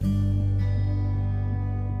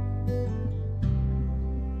Good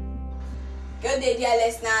day, dear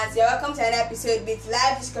listeners. You're welcome to another episode with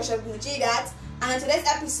live discussion with Mujidat. And in today's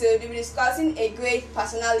episode, we'll be discussing a great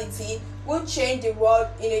personality who changed the world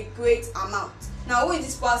in a great amount. Now, who is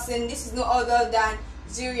this person? This is no other than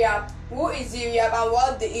Zuriab. Who is Zuriab and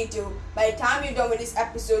what did he do? By the time you're done with this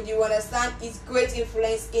episode, you will understand his great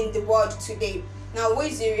influence in the world today. Now, who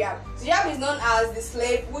is Zuriab? Zuriab is known as the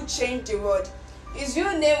slave who changed the world. His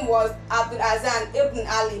real name was Abdul Azan Ibn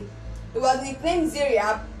Ali. It was nicknamed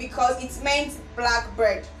Zuriab because it meant black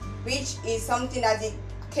bread, which is something that it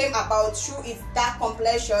came about through its dark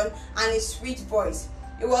complexion and its sweet voice.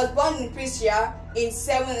 He was born in Persia in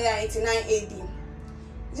 789 AD.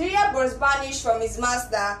 Zuriab was banished from his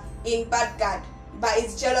master in Baghdad by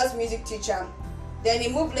his jealous music teacher. Then he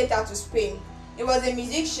moved later to Spain. He was a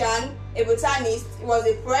musician, a botanist, he was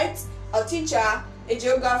a poet, a teacher, a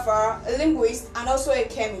geographer, a linguist, and also a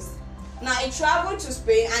chemist. Now he traveled to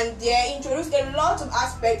Spain and there introduced a lot of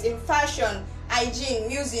aspects in fashion, hygiene,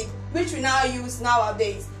 music, which we now use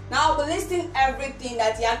nowadays. Now I'll be listing everything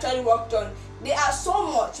that he actually worked on. There are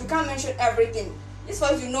so much, we can't mention everything. This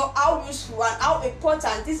for you to know how useful and how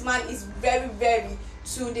important this man is very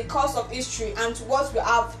to the course of history and to what we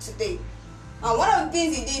have today. And one of the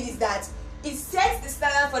things he did is that he sets the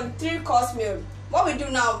standard for the 3-course meal. What we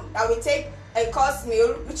do now, that we take a course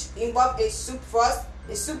meal which involves a soup first,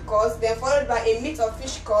 a soup course, then followed by a meat or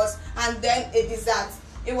fish course, and then a dessert.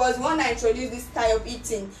 It was one that introduced this style of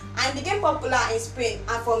eating and became popular in Spain,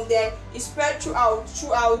 and from there it spread throughout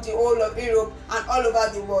the whole of Europe and all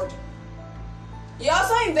over the world. He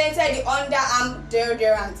also invented the underarm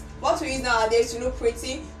deodorant, what we use nowadays to look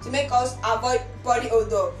pretty, to make us avoid body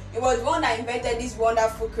odor. It was one that invented this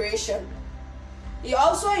wonderful creation. He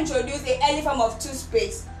also introduced a early form of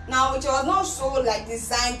toothpaste. Now, which was not so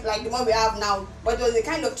designed like the one we have now, but it was a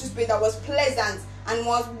kind of toothpaste that was pleasant and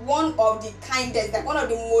was one of the kindest, one of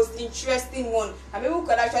the most interesting one that people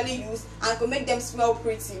could actually use and could make them smell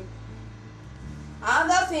pretty.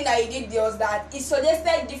 Another thing that he did was that he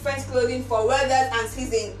suggested different clothing for weather and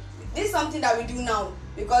season. This is something that we do now,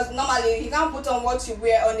 because normally you can't put on what you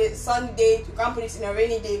wear on a sunny day, you can't put it in a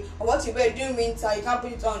rainy day, or what you wear during winter, you can't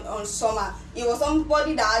put it on summer. It was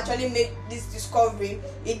somebody that actually made this discovery.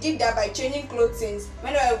 He did that by changing clothing.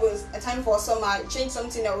 Whenever it was a time for summer, he changed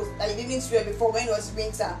something that he didn't wear before when it was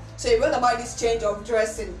winter. So he wrote about this change of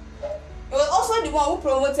dressing. He was also the one who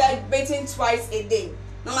promoted bathing twice a day.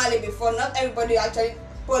 Normally before, not everybody actually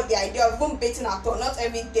put the idea of going bathing at all, not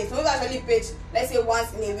every day. Some people actually bathe, let's say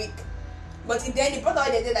once in a week. But then he brought out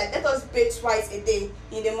the idea that let us bathe twice a day,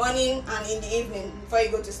 in the morning and in the evening before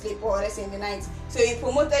you go to sleep, or let's say in the night. So he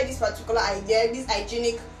promoted this particular idea, this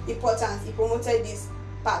hygienic importance. He promoted this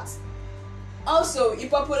part. Also, he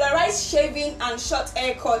popularized shaving and short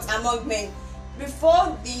haircuts among men.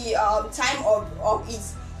 Before the time of it,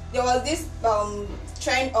 there was this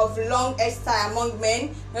trend of long hairstyle among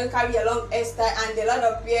men. They carry a long hairstyle and a lot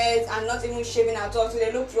of beards and not even shaving at all, so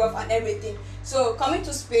they look rough and everything. So coming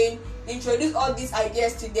to Spain, he introduced all these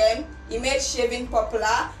ideas to them. He made shaving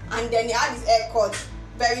popular, and then he had his haircut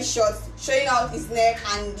very short, showing out his neck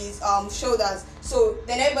and his shoulders. So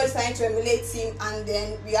then everybody started to emulate him, and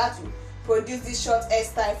then we had to produce this short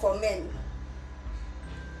hairstyle for men.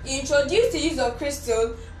 He introduced the use of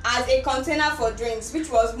crystal as a container for drinks, which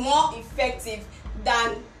was more effective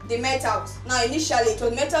than the metals. Now initially it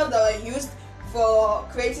was metals that were used for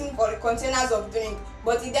creating for the containers of drink,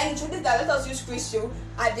 but he then introduced that let us use crystal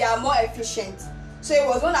and they are more efficient. So it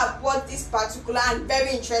was one that brought this particular and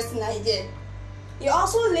very interesting idea. He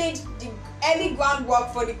also laid the early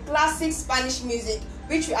groundwork for the classic Spanish music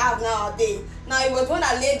which we have nowadays. Now he was one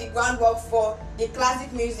that laid the groundwork for the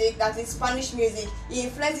classic music, that is Spanish music. He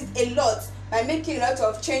influenced it a lot by making a lot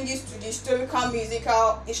of changes to the historical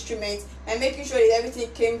musical instruments and making sure that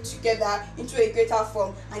everything came together into a greater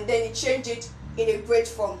form, and then he changed it in a great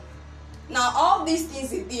form. Now all these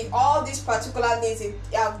things he did, all these particular things he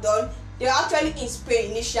have done, they were actually in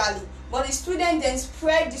Spain initially, but the students then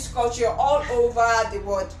spread this culture all over the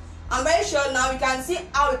world. I'm very sure now we can see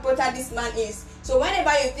how important this man is. So whenever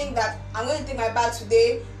you think that I'm going to take my bath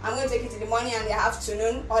today, I'm going to take it in the morning and the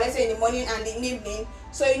afternoon, or let's say in the morning and the evening,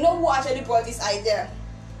 so you know who actually brought this idea.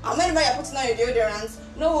 And whenever you're putting on your deodorant,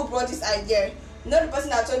 know who brought this idea. Know the person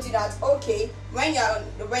that told you that, okay, when you're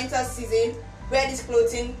in the winter season, wear this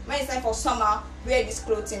clothing. When it's time for summer, wear this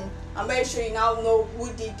clothing. I'm very sure you now know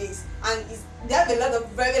who did this. And they have a lot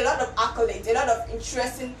of accolades, a lot of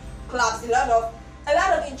interesting clubs, a lot of a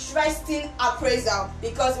lot of interesting appraisal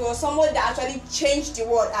because it was someone that actually changed the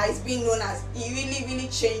world as being known as. He really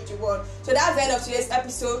changed the world. So that's the end of today's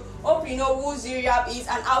episode. Hope you know who Zuri Rab is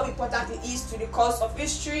and how important it is to the cause of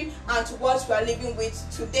history and to what we are living with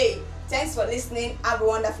today. Thanks for listening. Have a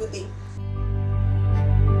wonderful day.